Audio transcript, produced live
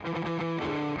Welcome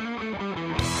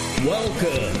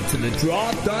to the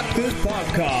Draft Doctors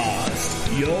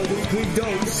Podcast, your weekly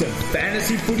dose of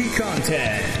fantasy footy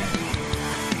content.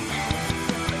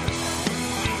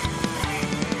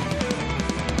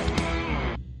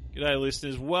 G'day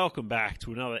listeners, welcome back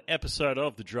to another episode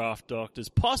of the Draft Doctors,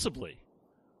 possibly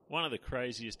one of the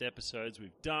craziest episodes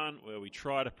we've done, where we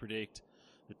try to predict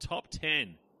the top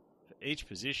 10 for each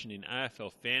position in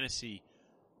AFL fantasy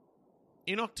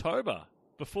in October,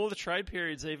 before the trade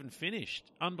period's even finished.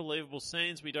 Unbelievable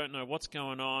scenes. We don't know what's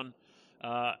going on.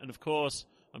 And of course,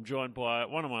 I'm joined by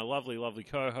one of my lovely, lovely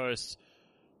co-hosts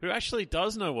who actually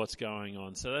does know what's going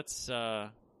on. So that's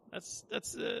a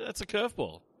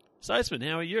curveball. Statesman,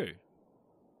 how are you?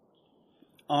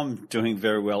 I'm doing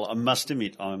very well. I must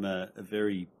admit, I'm a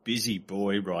very busy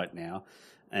boy right now,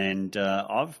 and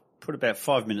I've put about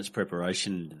 5 minutes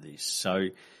preparation into this. So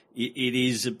it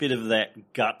is a bit of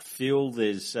that gut feel.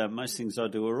 There's most things I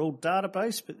do are all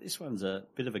database, but this one's a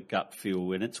bit of a gut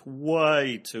feel, and it's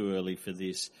way too early for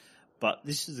this. But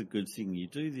this is a good thing. You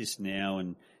do this now,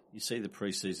 and you see the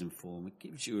preseason form. It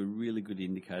gives you a really good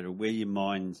indicator of where your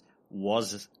mind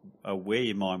was,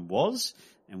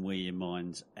 and where your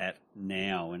mind's at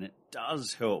now, and it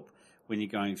does help when you're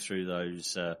going through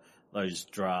those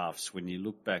drafts. When you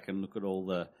look back and look at all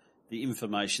the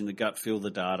information, the gut feel, the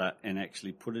data, and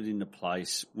actually put it into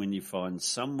place when you find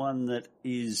someone that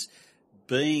is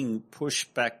being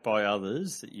pushed back by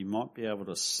others, that you might be able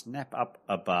to snap up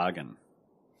a bargain.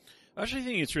 I actually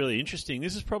think it's really interesting.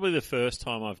 This is probably the first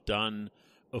time I've done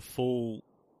a full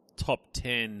top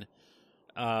 10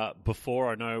 before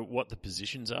I know what the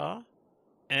positions are.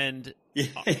 And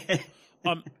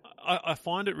I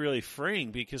find it really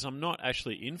freeing because I'm not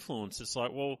actually influenced. It's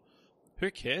like, well, who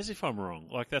cares if I'm wrong?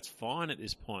 Like, that's fine at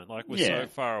this point. Like, we're so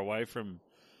far away from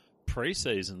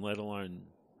preseason, let alone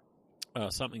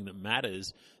something that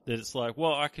matters, that it's like,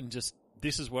 well, I can just,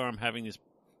 this is where I'm having this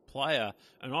player.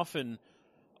 And often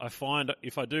I find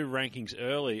if I do rankings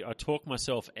early, I talk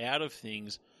myself out of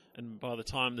things. And by the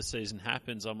time the season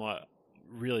happens, I'm like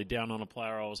really down on a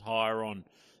player I was higher on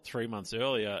 3 months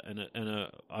earlier, and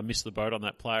I missed the boat on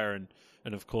that player, and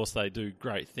of course they do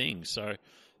great things. So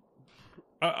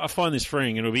I find this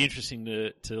freeing, and it'll be interesting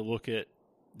to look at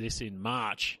this in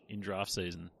March in draft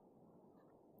season.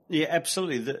 Yeah,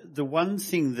 absolutely. The one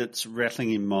thing that's rattling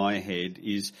in my head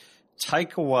is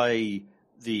take away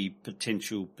the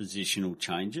potential positional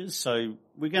changes. So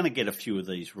we're going to get a few of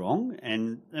these wrong,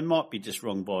 and they might be just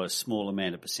wrong by a small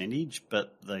amount of percentage,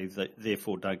 but they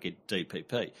therefore don't get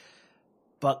DPP.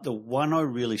 But the one I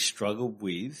really struggled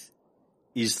with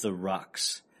is the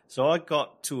rucks. So I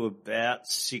got to about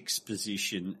 6th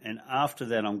position, and after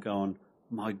that I'm going,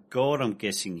 my God, I'm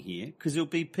guessing here, because it'll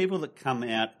be people that come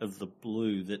out of the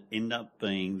blue that end up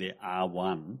being their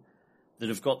R1 that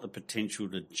have got the potential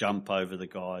to jump over the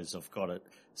guys I've got at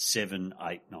 7,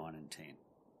 8, 9 and 10.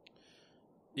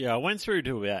 Yeah, I went through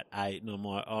to about 8, and I'm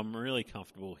like, I'm really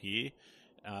comfortable here.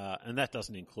 And that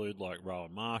doesn't include like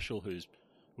Rowan Marshall, who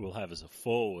we'll have as a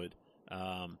forward.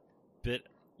 But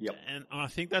yep. And I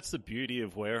think that's the beauty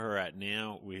of where we're at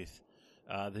now with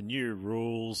the new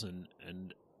rules and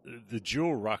the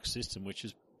dual ruck system, which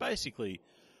is basically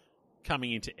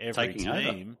coming into every Taking team.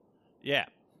 over. Yeah.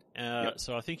 Yep.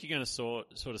 So I think you're going to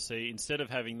sort of see, instead of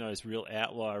having those real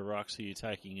outlier rucks who you're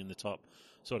taking in the top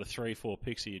sort of 3-4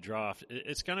 picks of your draft,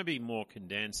 it's going to be more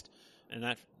condensed, and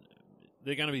that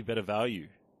they're going to be better value.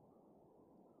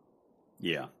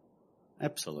 Yeah,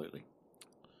 absolutely.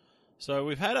 So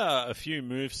we've had a few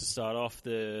moves to start off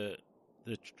the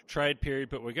trade period,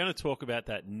 but we're going to talk about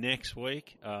that next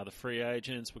week. The free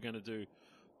agents, we're going to do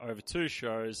over 2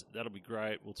 shows. That'll be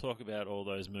great. We'll talk about all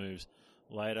those moves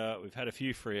later. We've had a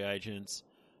few free agents.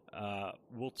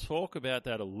 We'll talk about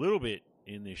that a little bit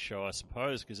in this show, I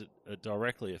suppose, because it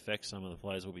directly affects some of the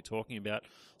players we'll be talking about.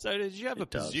 So did you have a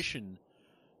position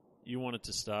you wanted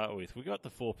to start with? We got the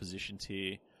 4 positions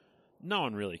here. No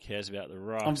one really cares about the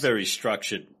rucks. I'm very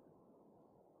structured.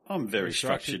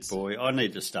 Boy. I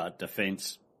need to start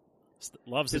defence.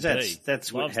 Loves the D. That's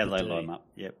how they line up.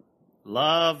 Yep.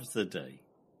 Loves the D.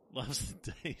 Loves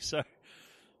the D. So,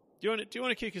 do you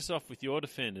want to kick us off with your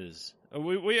defenders?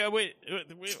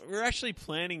 We're actually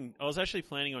planning. I was actually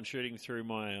planning on shooting through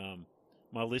my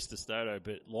my list of Stato,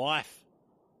 but life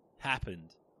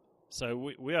happened,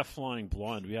 so we are flying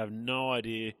blind. We have no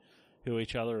idea who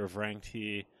each other have ranked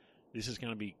here. This is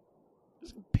going to be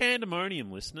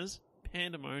pandemonium, listeners.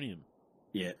 Pandemonium.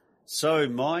 Yeah. So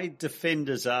my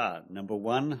defenders are, number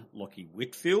 1, Lachie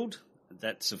Whitfield.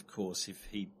 That's, of course, if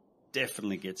he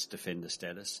definitely gets defender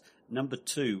status. Number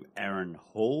 2, Aaron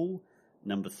Hall.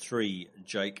 Number 3,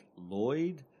 Jake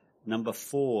Lloyd. Number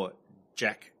 4,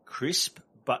 Jack Crisp,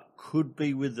 but could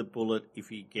be with the bullet if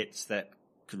he gets that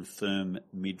confirmed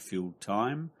midfield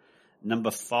time.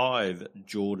 Number 5,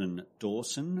 Jordan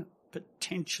Dawson,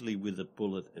 potentially with a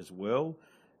bullet as well.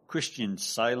 Christian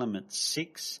Salem at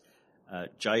 6,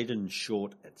 Jaden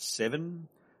Short at 7,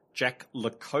 Jack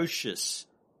Lukosius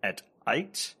at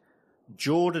 8,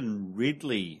 Jordan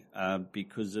Ridley,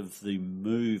 because of the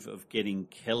move of getting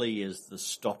Kelly as the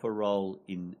stopper role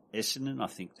in Essendon. I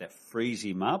think that frees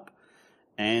him up.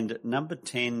 And number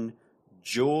 10,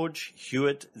 George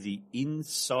Hewitt, the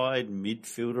inside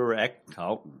midfielder at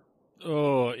Carlton.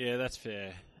 Oh, yeah, that's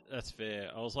fair. That's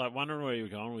fair. I was like wondering where you were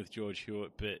going with George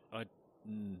Hewitt, but I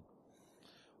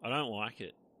don't like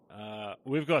it.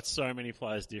 We've got so many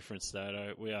players different,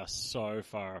 Stato. We are so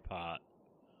far apart.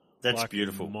 That's like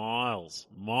beautiful. Miles.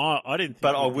 I didn't think.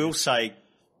 But I will say,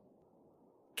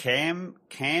 Cam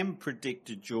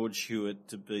predicted George Hewitt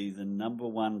to be the number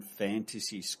 1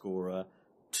 fantasy scorer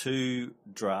 2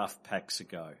 draft packs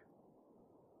ago.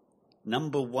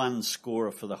 Number 1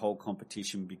 scorer for the whole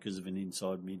competition because of an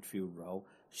inside midfield role.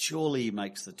 Surely he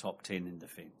makes the top 10 in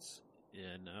defence.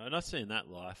 Yeah, no, not seeing that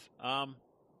life.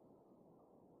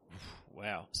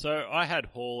 Wow. So I had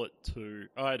Hall at 2.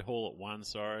 I had Hall at 1,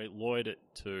 sorry. Lloyd at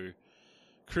 2.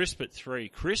 Crisp at 3.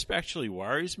 Crisp actually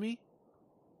worries me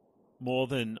more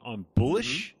than I'm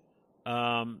bullish.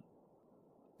 Mm-hmm.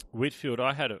 Whitfield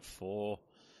I had at 4.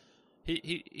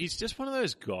 He's just one of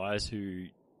those guys who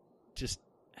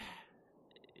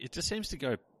it just seems to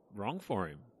go wrong for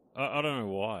him. I don't know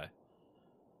why.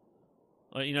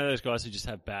 Like, you know those guys who just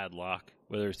have bad luck,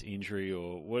 whether it's injury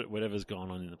or whatever's gone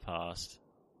on in the past.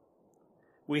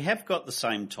 We have got the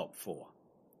same top 4.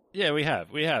 Yeah, we have.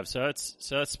 So that's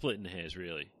splitting hairs,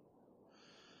 really.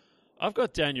 I've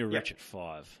got Daniel Rich at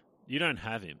 5. You don't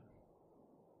have him.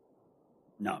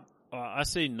 No. I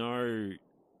see no...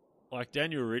 Like,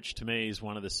 Daniel Rich, to me, is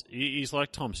one of the... He's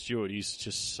like Tom Stewart. He's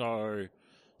just so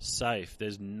safe.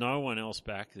 There's no one else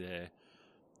back there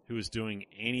who is doing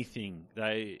anything.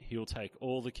 He'll take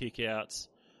all the kickouts.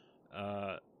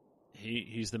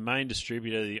 He's the main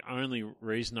distributor. The only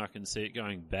reason I can see it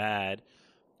going bad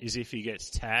is if he gets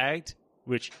tagged,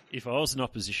 which if I was an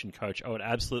opposition coach, I would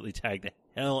absolutely tag the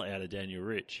hell out of Daniel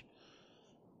Rich.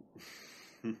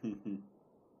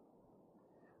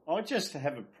 I just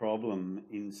have a problem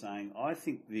in saying I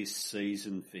think this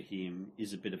season for him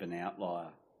is a bit of an outlier.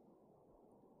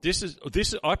 This is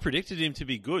I predicted him to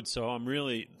be good, so I'm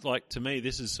really, like, to me,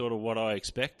 this is sort of what I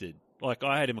expected. Like,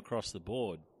 I had him across the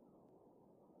board.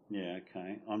 Yeah,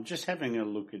 okay. I'm just having a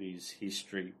look at his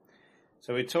history.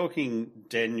 So we're talking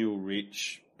Daniel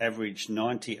Rich, averaged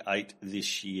 98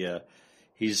 this year.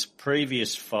 His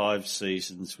previous 5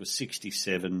 seasons were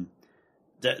 67.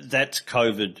 That's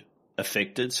COVID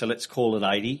affected, so let's call it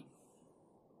 80,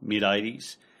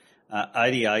 mid-80s.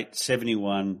 88,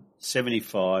 71,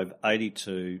 75,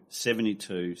 82,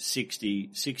 72, 60,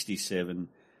 67.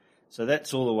 So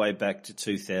that's all the way back to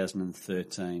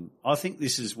 2013. I think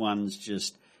this is one's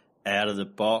just out of the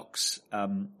box.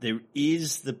 There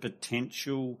is the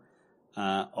potential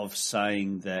of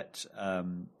saying that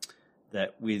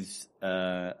that with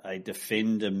a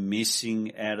defender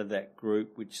missing out of that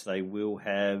group, which they will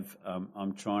have,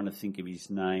 I'm trying to think of his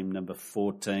name, number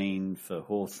 14 for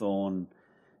Hawthorn.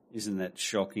 Isn't that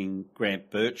shocking?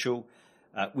 Grant Birchall.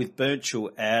 With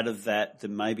Birchall out of that,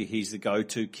 then maybe he's the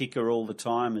go-to kicker all the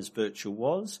time, as Birchall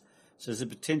was. So there's a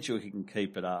potential he can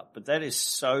keep it up. But that is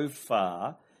so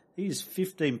far, he is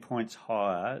 15 points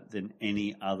higher than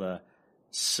any other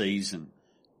season.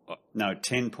 No,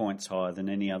 10 points higher than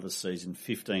any other season,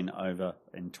 15 over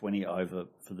and 20 over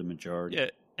for the majority. Yeah,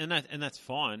 and that's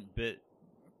fine, but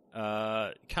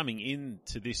coming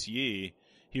into this year,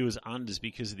 he was unders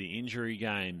because of the injury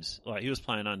games. Like, he was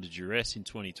playing under duress in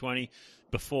 2020.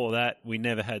 Before that, we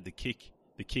never had the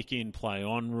kick in, play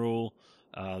on rule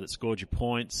that scored you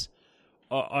points.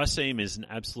 I see him as an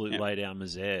absolute lay down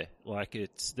misère. Like,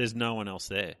 there's no one else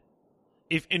there.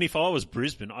 If I was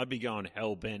Brisbane, I'd be going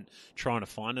hell bent trying to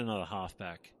find another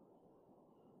halfback.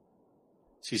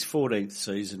 It's his 14th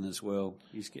season as well.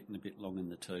 He's getting a bit long in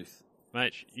the tooth.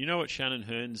 Mate, you know what Shannon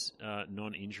Hearn's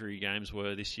non-injury games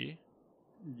were this year?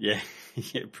 Yeah,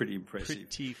 pretty impressive.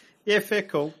 Yeah, fair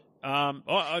call.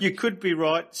 You could be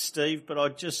right, Steve, but I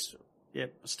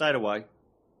stayed away.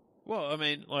 Well, I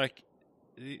mean, like,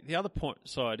 the other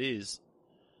side is,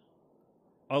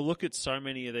 I look at so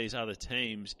many of these other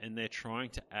teams and they're trying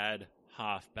to add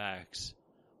halfbacks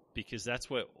because that's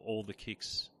where all the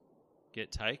kicks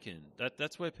get taken.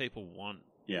 That's where people want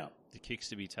the kicks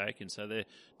to be taken. So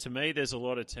to me, there's a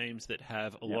lot of teams that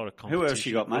have a lot of competition. Who else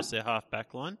you got, mate? What's their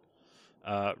half-back line?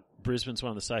 Brisbane's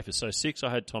one of the safest. So 6, I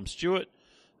had Tom Stewart.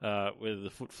 Whether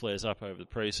the foot flares up over the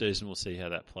preseason, we'll see how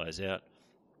that plays out.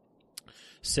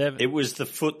 7. It was the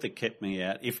foot that kept me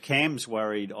out. If Cam's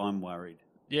worried, I'm worried.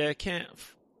 Yeah,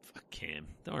 fuck Cam.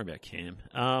 Don't worry about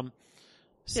Cam.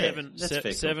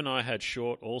 7, I had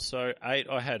Short also. 8,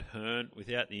 I had Hearn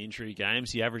without the injury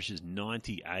games. He averages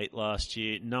 98 last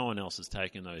year. No one else has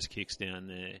taken those kicks down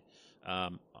there.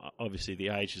 Obviously, the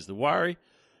age is the worry.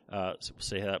 So we'll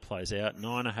see how that plays out.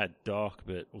 9, I had Doc,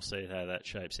 but we'll see how that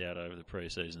shapes out over the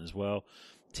preseason as well.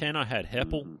 10, I had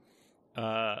Heppel.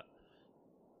 I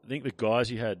think the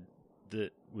guys you had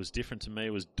that was different to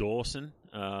me was Dawson.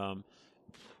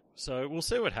 So we'll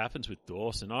see what happens with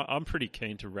Dawson. I'm pretty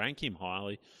keen to rank him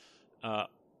highly.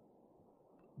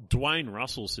 Dwayne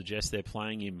Russell suggests they're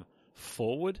playing him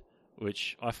forward,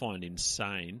 which I find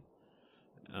insane.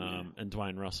 And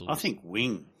Dwayne Russell, I think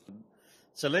wing.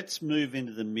 So let's move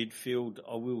into the midfield.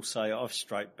 I will say I've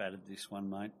straight batted this one,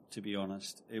 mate, to be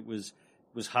honest. It was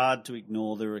hard to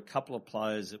ignore. There were a couple of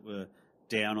players that were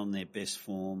down on their best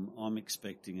form. I'm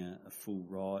expecting a full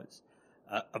rise.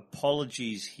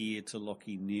 Apologies here to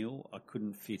Lachie Neale. I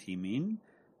couldn't fit him in.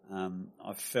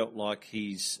 I felt like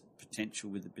he's potential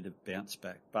with a bit of bounce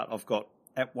back. But I've got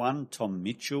at 1, Tom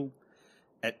Mitchell.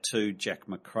 At 2, Jack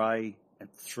Macrae.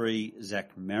 At 3,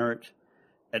 Zach Merritt.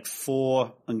 At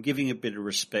 4, I'm giving a bit of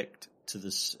respect to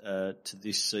this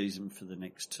season for the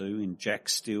next 2 in Jack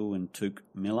Steele and Tuke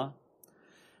Miller.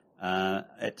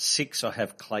 At 6, I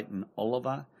have Clayton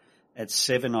Oliver. At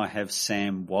 7, I have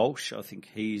Sam Walsh. I think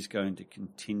he's going to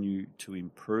continue to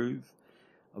improve.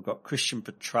 I've got Christian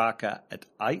Petrarca at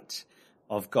 8.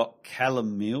 I've got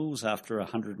Callum Mills after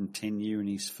 110 year in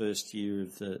his first year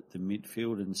of the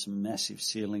midfield and some massive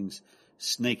ceilings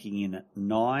sneaking in at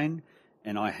 9.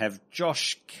 And I have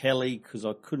Josh Kelly because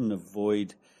I couldn't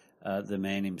avoid the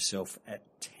man himself at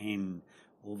 10.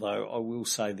 Although I will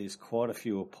say there's quite a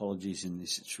few apologies in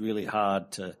this. It's really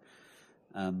hard to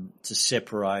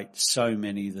separate so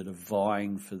many that are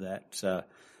vying for that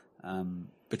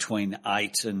between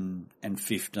 8 and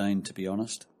 15, to be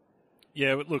honest.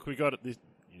 Yeah, but look, we got it.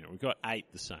 We got 8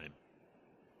 the same.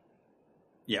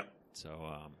 Yep.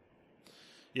 So,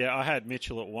 yeah, I had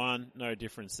Mitchell at 1, no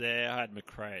difference there. I had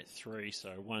Macrae at 3,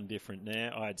 so 1 different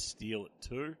there. I had Steele at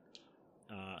 2.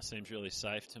 Seems really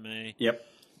safe to me. Yep.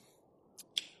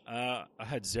 I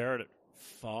had Zerrett at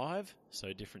 5,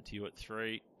 so different to you at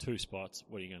 3. 2 spots.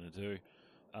 What are you going to do?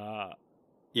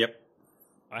 Yep.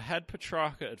 I had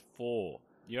Petrarca at 4.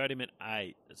 You had him at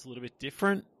 8. It's a little bit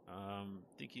different. I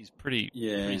think he's pretty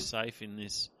safe in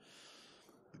this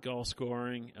goal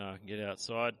scoring. Can get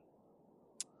outside.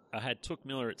 I had Tuke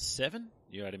Miller at 7.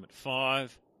 You had him at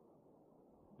 5.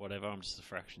 Whatever, I'm just a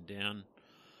fraction down.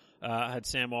 I had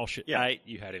Sam Walsh at 8.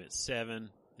 You had him at 7.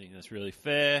 I think that's really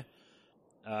fair.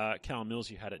 Callum Mills,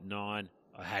 you had at 9.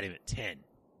 I had him at 10.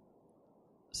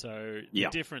 So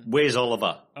different. Where's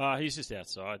Oliver? He's just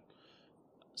outside.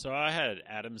 So I had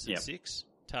Adams at 6.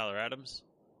 Taylor Adams.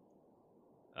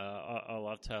 I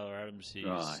love Taylor Adams. He's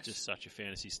just such a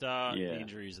fantasy star. Yeah.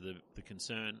 Injuries are the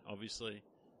concern, obviously.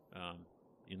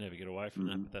 You never get away from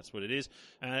that, but that's what it is.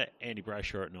 Andy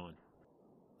Brayshaw at 9.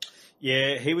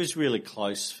 Yeah, he was really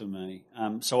close for me.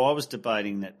 So I was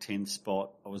debating that 10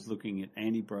 spot. I was looking at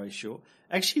Andy Brayshaw.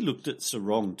 I actually looked at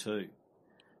Sarong too,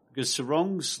 because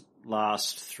Sarong's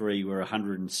last 3 were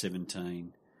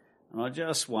 117. And I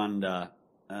just wonder,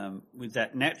 with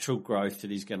that natural growth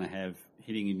that he's going to have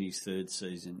hitting in his 3rd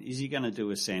season, is he going to do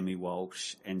a Sammy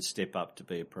Walsh and step up to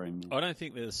be a premium? I don't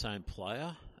think they're the same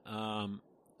player.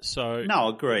 No,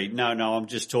 agreed. No, I'm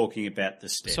just talking about the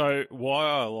step. So why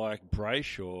I like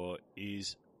Brayshaw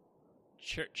is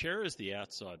Chera's the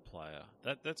outside player.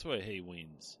 That's where he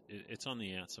wins. It's on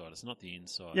the outside. It's not the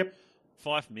inside. Yep.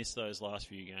 Fife missed those last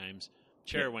few games.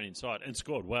 Chera went inside and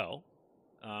scored well.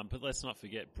 But let's not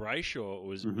forget Brayshaw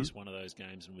missed one of those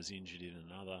games and was injured in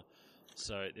another.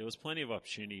 So there was plenty of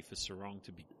opportunity for Sarong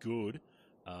to be good.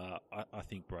 I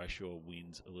think Brayshaw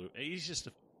wins a little. He's just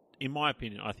in my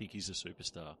opinion, I think he's a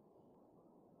superstar.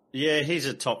 Yeah, he's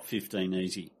a top 15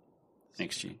 easy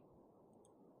next year.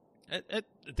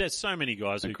 There's so many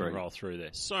guys who can roll through there.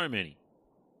 So many.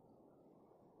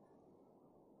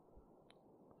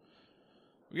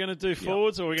 We're going to do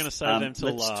forwards or we're going to save them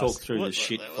till last? Let's talk through the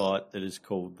shit fight that is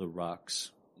called the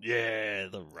rucks. Yeah,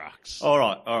 the rucks. All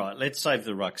right. Let's save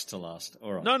the rucks to last.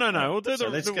 All right. No. We'll do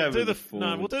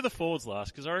we'll do the forwards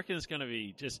last because I reckon it's going to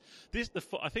be just this.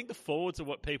 I think the forwards are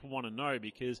what people want to know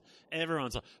because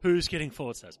everyone's like, who's getting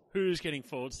forward stats? Who's getting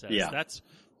forward stats? Yeah.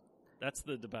 That's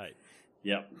the debate.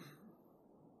 Yep.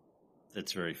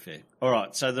 That's very fair. All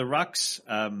right. So the rucks,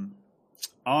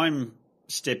 I'm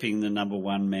stepping the number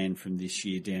one man from this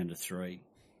year down to 3.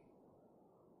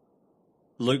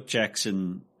 Luke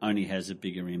Jackson only has a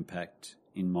bigger impact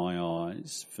in my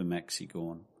eyes for Maxi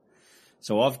Gawn.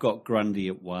 So I've got Grundy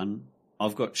at 1,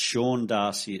 I've got Sean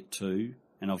Darcy at 2,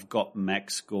 and I've got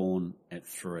Max Gawn at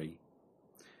 3.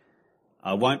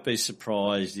 I won't be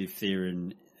surprised if they're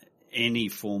in any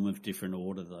form of different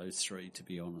order, those 3, to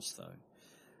be honest,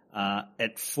 though.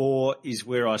 At 4 is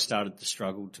where I started to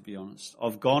struggle, to be honest.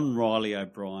 I've gone Riley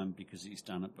O'Brien because he's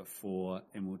done it before,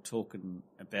 and we're talking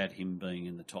about him being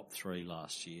in the top 3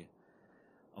 last year.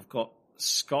 I've got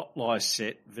Scott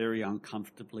Lysette very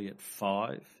uncomfortably at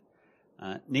 5.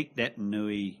 Nick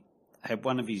Natanui had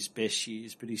one of his best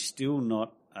years, but he's still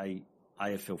not a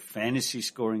AFL fantasy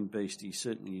scoring beast. He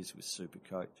certainly is with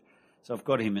Supercoach. So I've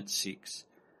got him at 6.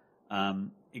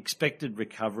 Expected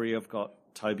recovery, I've got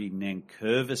Toby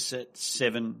Nankervis at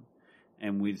 7,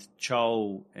 and with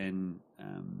Chol and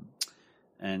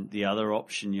the other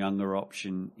option, younger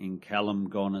option in Callum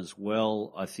gone as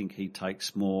well, I think he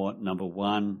takes more number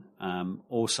 1.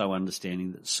 Also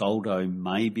understanding that Soldo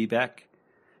may be back,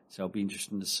 so it'll be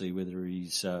interesting to see whether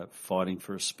he's fighting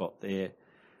for a spot there.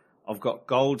 I've got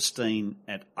Goldstein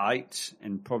at 8,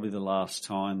 and probably the last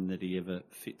time that he ever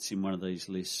fits in one of these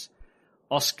lists.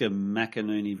 Oscar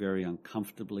McInerney very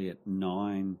uncomfortably at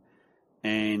 9.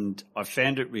 And I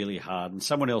found it really hard, and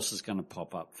someone else is going to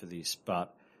pop up for this,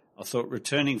 but I thought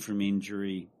returning from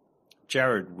injury,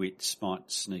 Jared Witts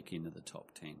might sneak into the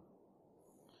top 10.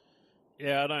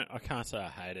 Yeah, I can't say I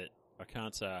hate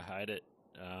it.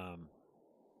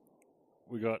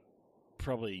 We got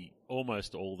probably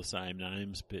almost all the same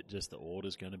names, but just the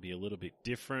order's going to be a little bit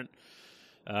different.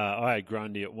 I had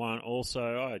Grundy at 1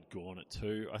 also. I had Gawn at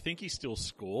 2. I think he still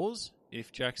scores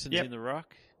if Jackson's in the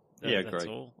ruck. That's great.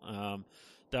 all.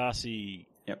 Darcy,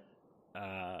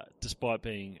 despite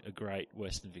being a great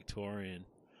Western Victorian,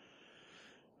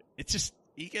 it's just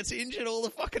he gets injured all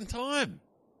the fucking time.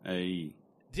 Hey.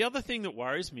 The other thing that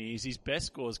worries me is his best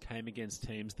scores came against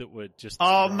teams that were just...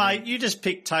 Oh, mate, you just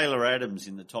picked Taylor Adams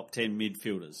in the top 10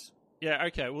 midfielders. Yeah,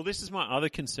 okay. Well, this is my other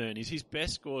concern, is his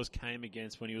best scores came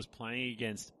against when he was playing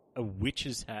against a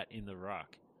witch's hat in the ruck.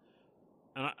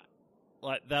 And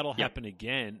that'll happen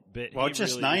again, but I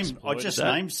just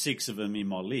named 6 of them in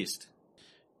my list.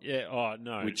 Yeah, oh,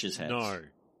 no. Witch's hats.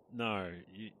 No.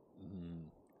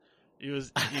 He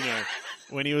was,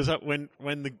 when he was up, when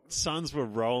the Suns were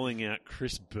rolling out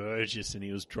Chris Burgess and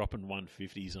he was dropping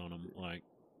 150s on him,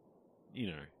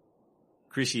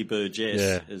 Chrissy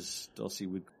Burgess, as Dossie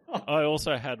would. I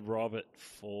also had Rob at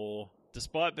 4.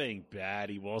 Despite being bad,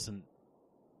 he wasn't,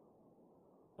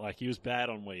 he was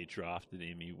bad on where you drafted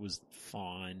him. He was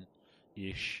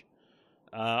fine-ish.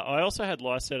 I also had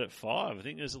Lysette at 5. I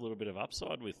think there's a little bit of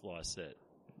upside with Lysette.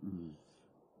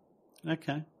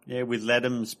 Okay. Yeah, with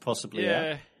Laddams possibly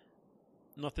out.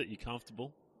 Not that you're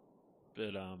comfortable,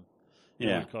 but it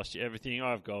won't cost you everything.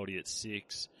 I have Goldie at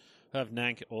 6. I have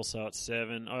Nank also at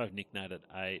 7. I have Nick Nat at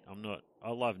 8.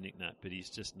 I love Nick Nat, but he's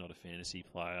just not a fantasy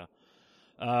player.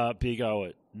 Big O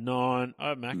at 9. I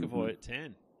have McAvoy at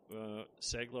 10.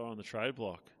 Segler on the trade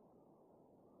block.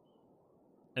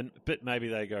 But maybe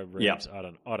they go Reeves. I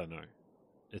don't know.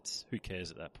 It's who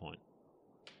cares at that point.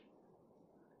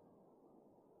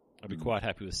 I'd be quite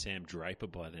happy with Sam Draper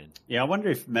by then. Yeah, I wonder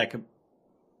if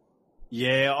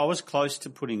I was close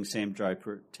to putting Sam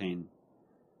Draper at 10,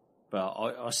 but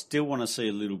I still want to see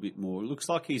a little bit more. It looks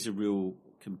like he's a real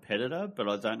competitor, but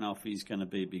I don't know if he's going to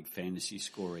be a big fantasy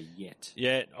scorer yet.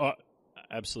 Yeah, I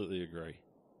absolutely agree.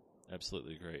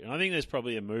 And I think there's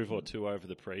probably a move or two over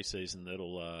the preseason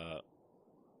that'll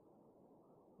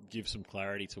give some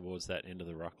clarity towards that end of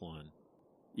the ruck line.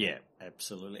 Yeah,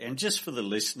 absolutely. And just for the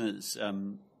listeners,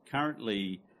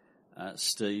 currently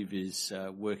Steve is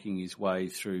working his way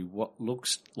through what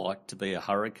looks like to be a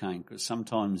hurricane, because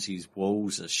sometimes his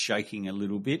walls are shaking a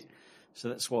little bit. So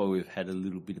that's why we've had a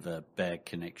little bit of a bad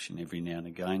connection every now and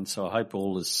again. So I hope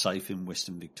all is safe in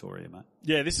Western Victoria, mate.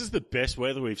 Yeah, this is the best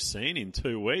weather we've seen in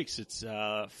 2 weeks. It's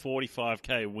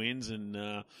 45k winds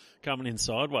and coming in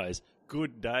sideways.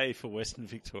 Good day for Western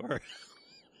Victoria.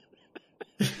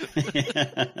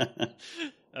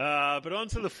 But on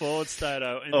to the forward,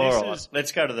 Stato. And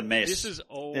let's go to the mess. This is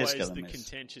always the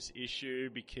contentious issue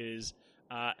because,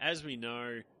 as we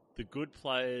know, the good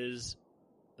players,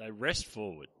 they rest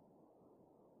forward.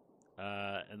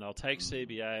 And they'll take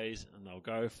CBAs and they'll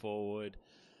go forward.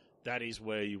 That is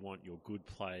where you want your good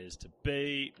players to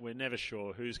be. We're never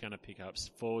sure who's going to pick up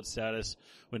forward status.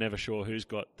 We're never sure who's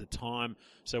got the time.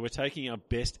 So we're taking our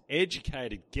best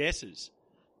educated guesses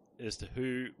as to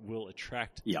who will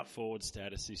attract forward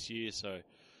status this year. So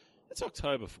It's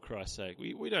October, for Christ's sake.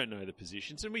 We don't know the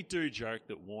positions, and we do joke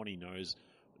that Warney knows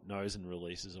and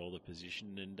releases all the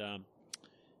position, and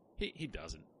he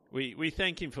doesn't. We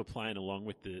thank him for playing along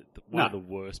with one of the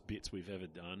worst bits we've ever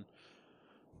done.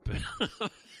 But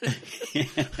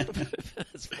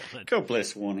that's fine. God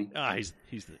bless Warney.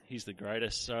 He's the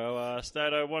greatest. So,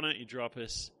 Stato, why don't you drop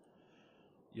us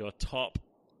your top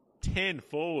 10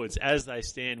 forwards as they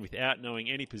stand without knowing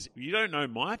any position. You don't know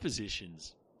my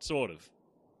positions, sort of.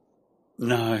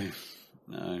 No.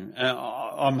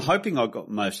 I'm hoping I got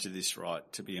most of this right,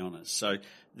 to be honest. So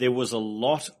there was a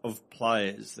lot of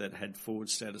players that had forward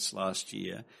status last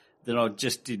year that I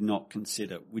just did not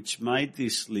consider, which made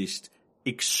this list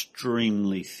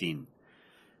extremely thin.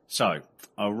 So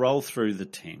I'll roll through the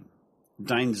 10.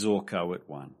 Dane Zorko at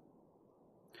 1.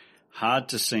 Hard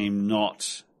to see him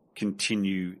not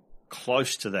continue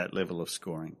close to that level of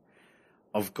scoring.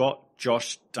 I've got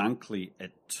Josh Dunkley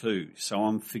at 2, so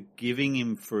I'm forgiving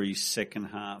him for his second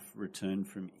half return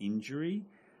from injury.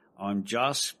 I'm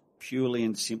just purely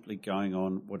and simply going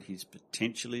on what his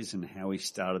potential is and how he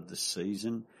started the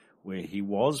season, where he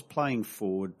was playing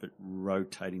forward but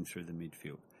rotating through the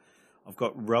midfield. I've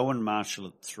got Rowan Marshall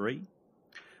at 3.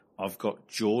 I've got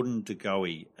Jordan De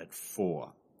Goey at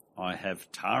 4. I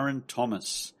have Taran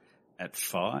Thomas at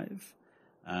 5.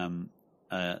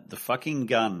 The fucking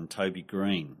gun, Toby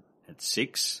Green, at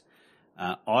 6.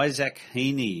 Isaac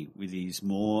Heaney with his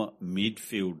more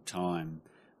midfield time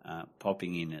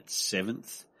popping in at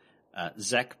 7th.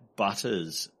 Zach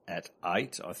Butters at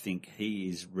 8. I think he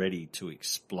is ready to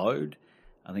explode.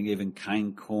 I think even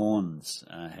Kane Corns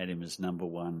had him as number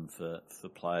 1 for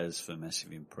players for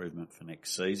massive improvement for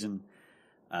next season.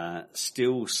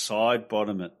 Still side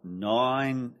bottom at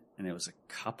 9, and there was a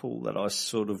couple that I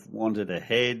sort of wanted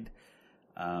ahead.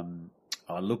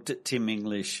 I looked at Tim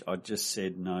English. I just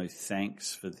said no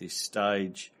thanks for this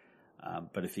stage.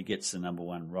 But if he gets the number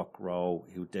 1 rock roll,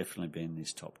 he'll definitely be in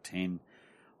this top 10.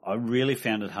 I really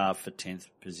found it hard for 10th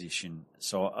position.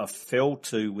 So I fell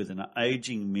to with an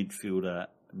ageing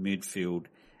midfield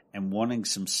and wanting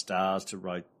some stars to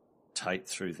rotate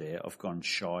through there. I've gone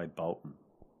Shai Bolton.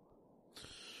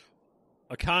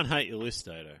 I can't hate your list,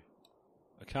 Dodo.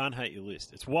 I can't hate your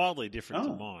list. It's wildly different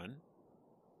to mine.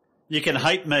 You can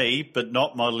hate me, but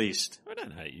not my list. I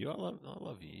don't hate you. I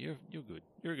love you. You're good.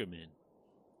 You're a good man.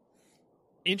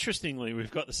 Interestingly,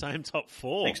 we've got the same top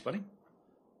 4. Thanks, buddy.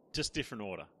 Just different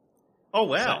order. Oh,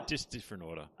 wow. So, just different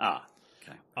order. Ah,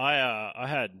 okay. I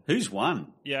had... Who's 1?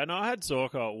 Yeah, no, I had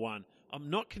Zorko at 1. I'm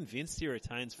not convinced he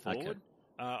retains forward. Okay.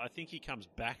 I think he comes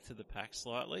back to the pack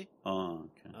slightly. Oh,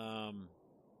 okay.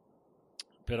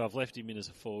 But I've left him in as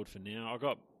a forward for now. I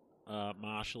got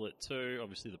Marshall at 2,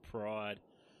 obviously the pride.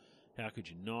 How could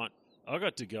you not? I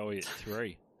got De Goey at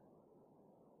 3,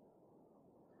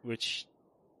 which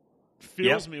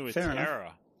fills me with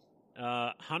terror.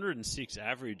 106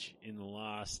 average in the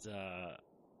last,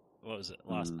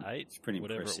 last 8? It's pretty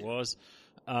whatever impressive. It was.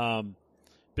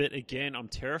 But again, I'm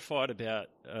terrified about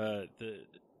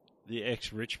the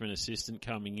ex-Richmond assistant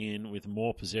coming in with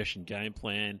more possession game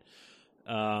plan,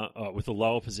 with a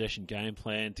lower possession game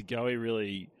plan. De Goey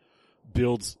really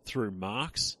builds through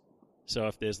marks. So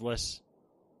if there's less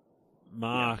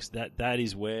marks, that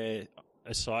is where,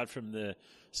 aside from the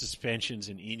suspensions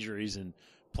and injuries and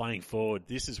playing forward,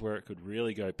 this is where it could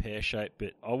really go pear-shaped.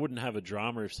 But I wouldn't have a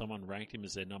drama if someone ranked him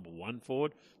as their number 1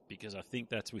 forward, because I think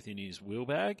that's within his wheel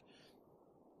bag.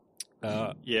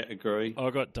 Agree.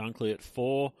 I got Dunkley at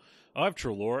 4. I have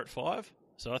Treloar at 5,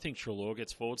 so I think Treloar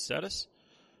gets forward status.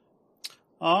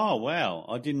 Oh, wow.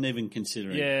 I didn't even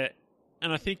consider it. Yeah,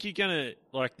 and I think you're going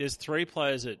to, there's 3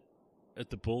 players at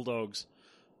the Bulldogs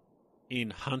in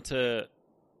Hunter,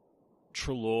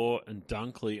 Treloar and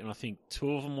Dunkley, and I think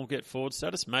 2 of them will get forward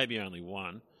status, maybe only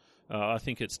 1. I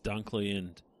think it's Dunkley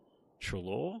and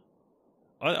Treloar.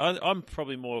 I'm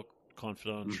probably more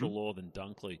confident on Treloar than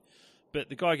Dunkley. But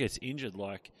the guy gets injured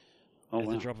at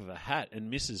the drop of a hat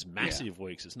and misses massive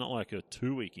weeks. It's not like a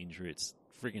 2-week injury, it's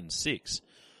friggin' 6.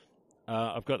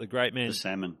 I've got the great man... The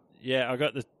salmon. Yeah, I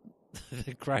got the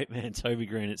great man Toby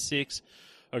Green at 6.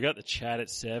 I got the Chad at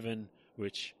 7,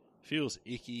 which feels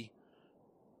icky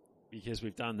because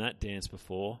we've done that dance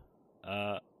before.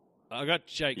 I got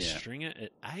Jake Stringer at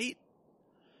 8,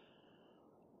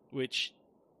 which,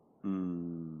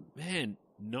 man,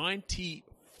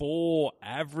 94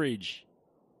 average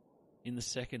in the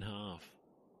second half.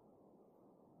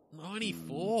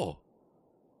 94.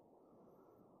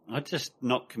 I'm just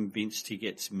not convinced he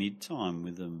gets mid-time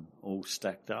with them all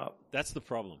stacked up. That's the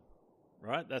problem.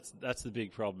 Right? That's the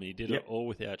big problem. He did it all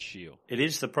without Shield. It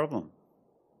is the problem.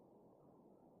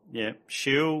 Yeah,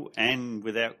 Shield and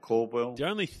without Caldwell. The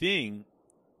only thing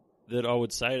that I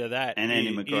would say to that and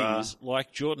Andy McGrath is,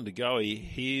 like Jordan De Goey,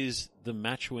 he's the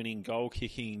match-winning,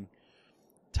 goal-kicking,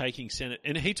 taking centre...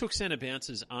 And he took centre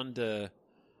bounces under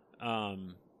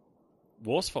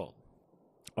Worsfold.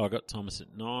 I got Thomas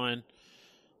at 9,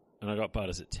 and I got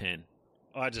Butters at 10.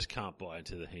 I just can't buy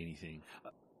into the Heaney thing.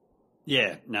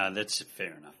 Yeah, no, that's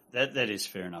fair enough. That is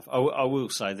fair enough. I will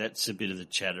say that's a bit of the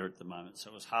chatter at the moment,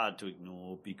 so it's hard to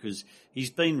ignore because he's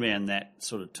been around that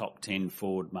sort of top 10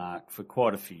 forward mark for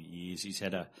quite a few years. He's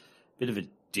had a bit of a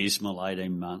dismal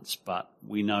 18 months, but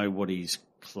we know what his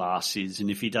class is, and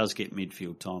if he does get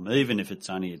midfield time, even if it's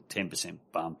only a 10%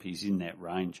 bump, he's in that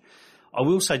range. I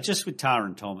will say, just with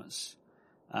Taran Thomas,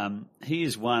 he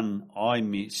is one I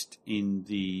missed in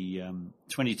the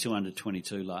 22 under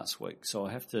 22 last week, so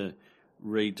I have to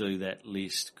redo that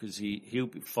list because he'll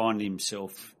find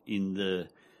himself in the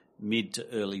mid to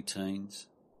early teens.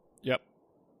 Yep.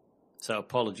 So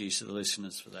apologies to the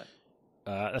listeners for that.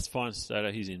 That's fine,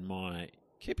 Stato. He's in my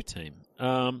keeper team.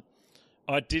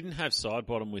 I didn't have side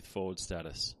bottom with forward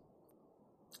status.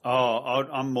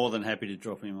 I'm more than happy to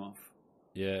drop him off.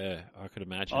 Yeah, I could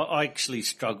imagine. I actually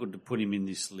struggled to put him in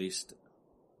this list.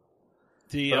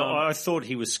 But I thought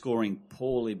he was scoring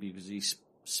poorly because he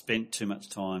spent too much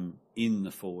time in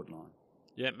the forward line.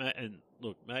 Yeah, and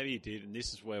look, maybe he did, and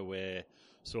this is where we're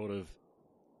sort of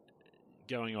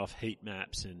going off heat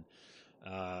maps and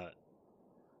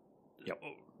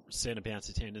centre bounce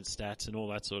attendance stats and all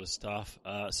that sort of stuff.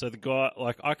 So the guy,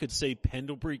 like, I could see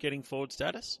Pendlebury getting forward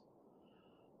status.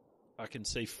 I can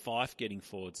see Fife getting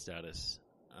forward status.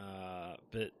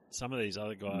 But some of these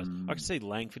other guys, I can see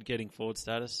Langford getting forward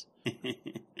status.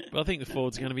 But I think the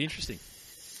forward's going to be interesting.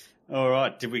 All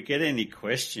right. Did we get any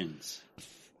questions?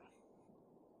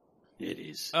 It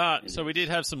is. So we did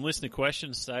have some listener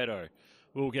questions, Stato.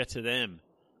 We'll get to them.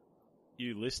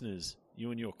 You listeners,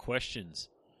 you and your questions.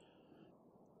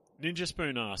 Ninja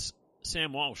Spoon asks,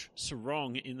 Sam Walsh,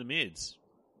 Sarong in the mids.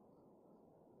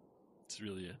 It's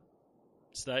really a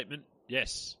statement.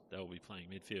 Yes, they'll be playing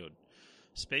midfield.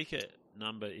 Speaker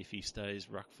number if he stays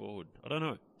ruck forward. I don't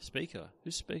know. Speaker.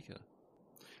 Who's Speaker?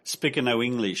 Speaker no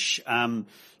English. I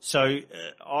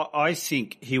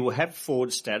think he will have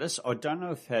forward status. I don't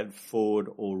know if he'll have forward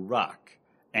or ruck,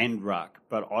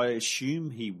 but I assume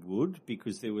he would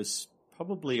because there was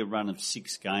probably a run of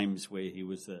 6 games where he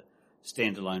was a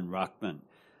standalone ruckman.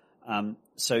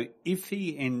 So if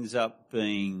he ends up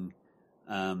being,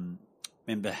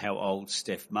 remember how old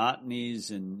Steph Martin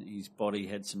is and his body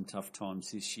had some tough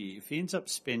times this year. If he ends up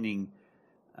spending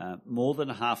more than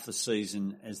half the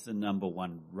season as the number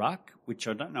 1 ruck, which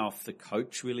I don't know if the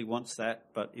coach really wants that,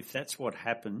 but if that's what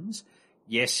happens,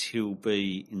 yes, he'll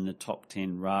be in the top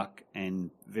 10 ruck and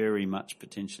very much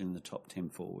potentially in the top 10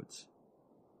 forwards.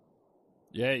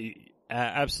 Yeah,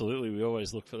 absolutely. We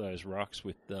always look for those rucks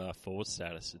with forward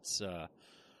status. It's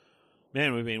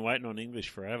man, we've been waiting on English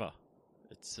forever.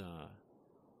 It's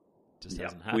just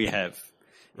hasn't happened. We have.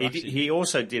 He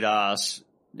also did ask,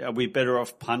 are we better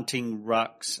off punting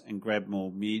rucks and grab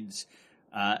more mids?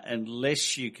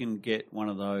 Unless you can get one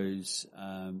of those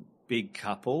big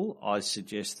couple, I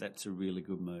suggest that's a really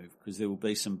good move because there will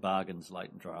be some bargains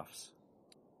late in drafts.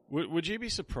 Would you be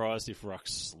surprised if rucks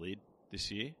slid this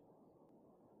year?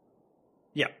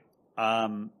 Yeah.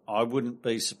 I wouldn't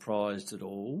be surprised at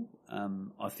all.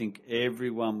 I think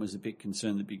everyone was a bit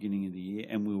concerned at the beginning of the year,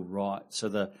 and we were right. So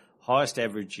the highest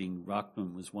averaging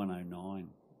ruckman was 109,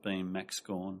 being Max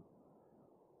Gawn.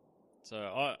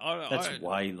 So that's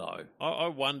way low. I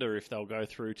wonder if they'll go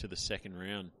through to the second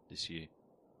round this year.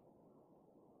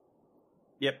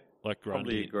 Yep. Like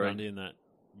Grundy and that.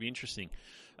 Be interesting.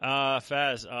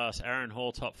 Faz asks, Aaron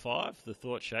Hall top 5? The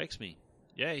thought shakes me.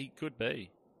 Yeah, he could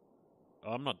be.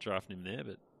 I'm not drafting him there,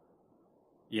 but...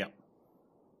 Yeah.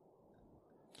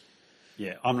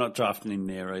 Yeah, I'm not drafting him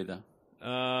there either.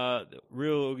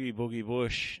 Real Oogie Boogie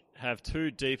Bush have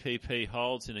 2 DPP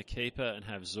holds in a keeper and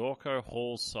have Zorko,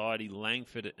 Hall, Sidey,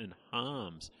 Langford and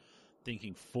Harms.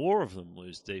 Thinking 4 of them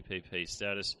lose DPP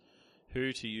status.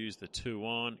 Who to use the 2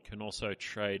 on can also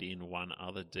trade in one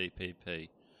other DPP.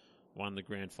 Won the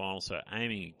grand final, so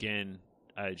aiming again,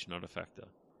 age not a factor.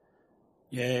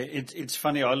 Yeah, it's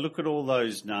funny. I look at all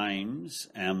those names,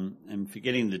 and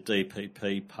forgetting the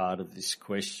DPP part of this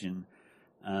question,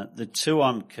 the 2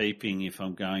 I'm keeping if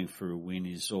I'm going for a win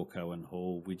is Zorko and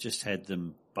Hall. We just had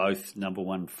them both number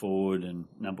 1 forward and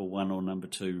number 1 or number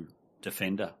 2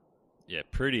 defender. Yeah,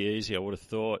 pretty easy, I would have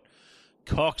thought.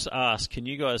 Cox asked, can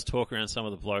you guys talk around some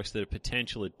of the blokes that are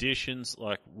potential additions?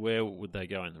 Like, where would they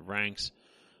go in the ranks?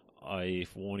 I.e.,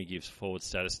 if Warney gives forward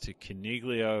status to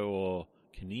Caniglio or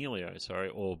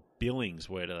or Billings,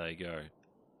 where do they go?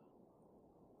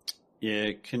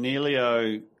 Yeah,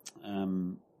 Coniglio,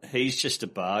 he's just a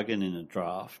bargain in a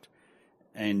draft,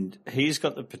 and he's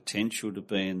got the potential to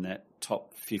be in that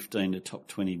top 15 to top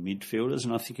 20 midfielders,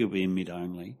 and I think he'll be in mid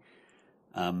only.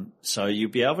 So you'll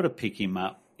be able to pick him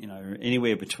up,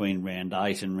 anywhere between round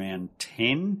 8 and round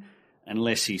 10,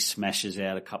 unless he smashes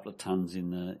out a couple of tons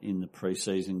in the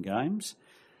pre-season games.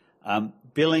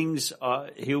 Billings,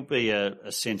 he'll be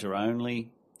a centre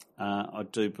only. I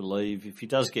do believe if he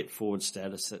does get forward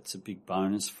status, that's a big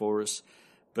bonus for us.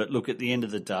 But look, at the end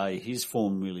of the day, his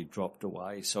form really dropped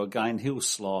away. So again, he'll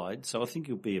slide. So I think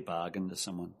he'll be a bargain to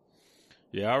someone.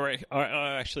 Yeah,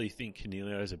 I actually think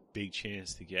Coniglio has a big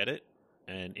chance to get it.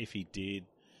 And if he did,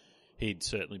 he'd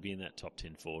certainly be in that top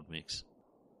 10 forward mix.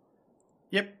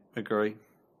 Yep, agree.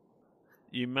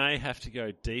 You may have to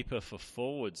go deeper for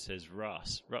forward, says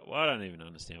Russ. Well, I don't even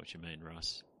understand what you mean,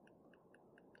 Russ.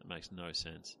 That makes no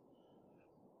sense.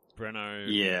 Breno.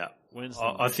 Yeah.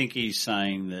 I think he's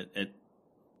saying that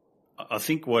I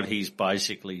think what he's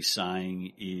basically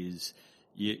saying is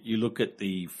you look at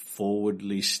the forward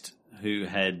list who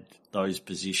had those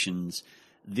positions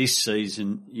this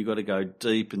season. You got to go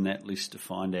deep in that list to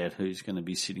find out who's going to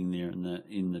be sitting there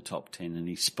in the top 10, and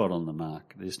he's spot on the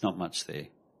mark. There's not much there.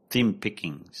 Thin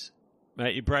pickings.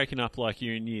 Mate, you're breaking up like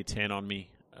you're in year 10 on me.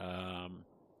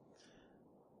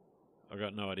 I've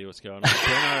got no idea what's going on.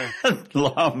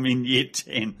 Breno, I'm in year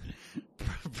 10.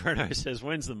 Breno says,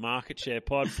 when's the market share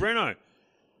pod? Breno,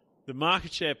 the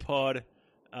market share pod,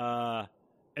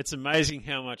 it's amazing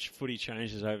how much footy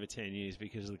changes over 10 years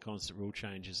because of the constant rule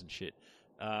changes and shit.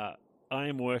 I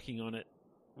am working on it.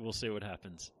 We'll see what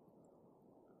happens.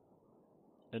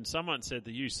 And someone said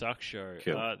the You Suck Show.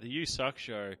 Cool. The You Suck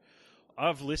Show,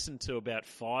 I've listened to about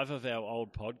 5 of our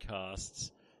old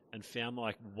podcasts and found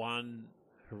like one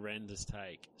horrendous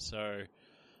take. So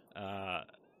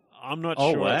I'm not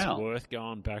sure it's worth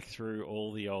going back through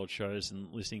all the old shows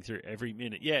and listening through every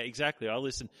minute. Yeah, exactly. I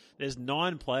listen. There's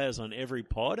 9 players on every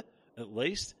pod, at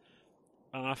least,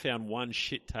 and I found one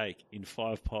shit take in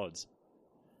 5 pods.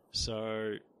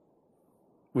 So...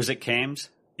 Was it Cam's?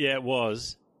 Yeah, it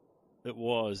was. It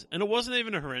was. And it wasn't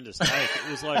even a horrendous take.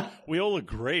 It was like, we all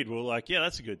agreed. We were like, yeah,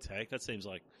 that's a good take. That seems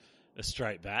like a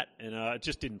straight bat. And it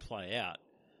just didn't play out.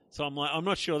 So I'm like, I'm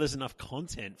not sure there's enough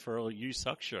content for a You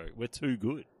Suck show. We're too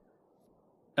good.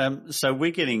 So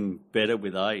we're getting better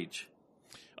with age.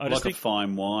 Like a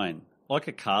fine wine. Like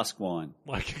a cask wine.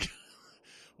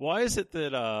 Why is it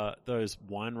that those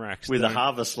wine racks... With a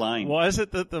Harvest Lane. Why is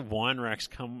it that the wine racks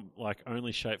come like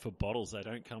only shaped for bottles? They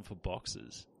don't come for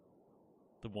boxes.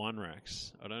 The wine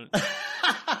racks. I don't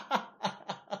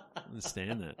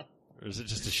understand that. Or is it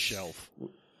just a shelf?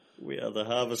 We are the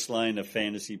Harvest Lane of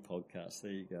fantasy podcast.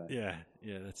 There you go. Yeah,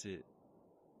 that's it.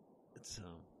 It's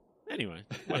anyway,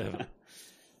 whatever.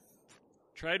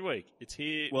 Trade week. It's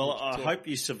here. Well, I hope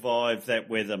you survive that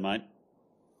weather, mate.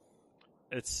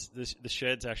 It's the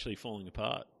shed's actually falling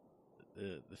apart.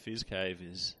 The Fizz Cave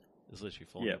is literally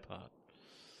falling apart.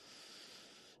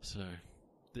 So,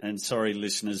 and sorry,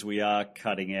 listeners, we are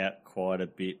cutting out quite a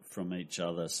bit from each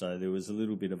other, so there was a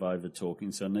little bit of over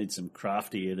talking. So I need some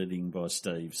crafty editing by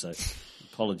Steve. So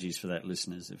apologies for that,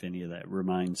 listeners, if any of that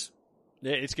remains.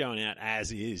 Yeah, it's going out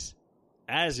as is.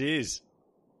 As is.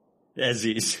 As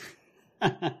is.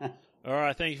 All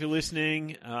right, thank you for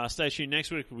listening. Stay tuned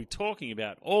next week. We'll be talking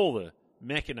about all the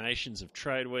machinations of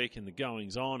Trade Week and the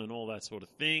goings on and all that sort of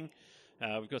thing.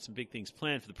 We've got some big things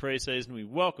planned for the pre-season. We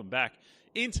welcome back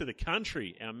into the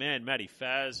country our man Matty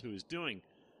Faz, who is doing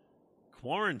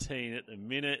quarantine at the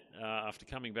minute after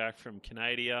coming back from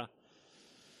Canada.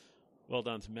 Well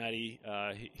done to Matty.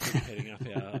 He's heading up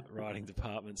our writing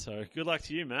department. So good luck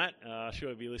to you, Matt. Sure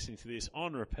you'll be listening to this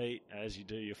on repeat as you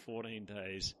do your 14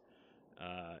 days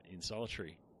in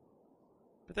solitary.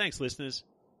 But thanks, listeners.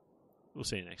 We'll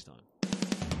see you next time.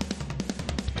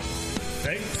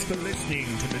 Thanks for listening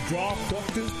to the Draft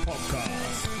Doctors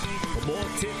podcast. For more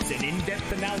tips and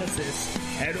in-depth analysis,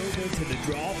 head over to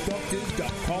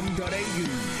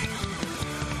thedraftdoctors.com.au.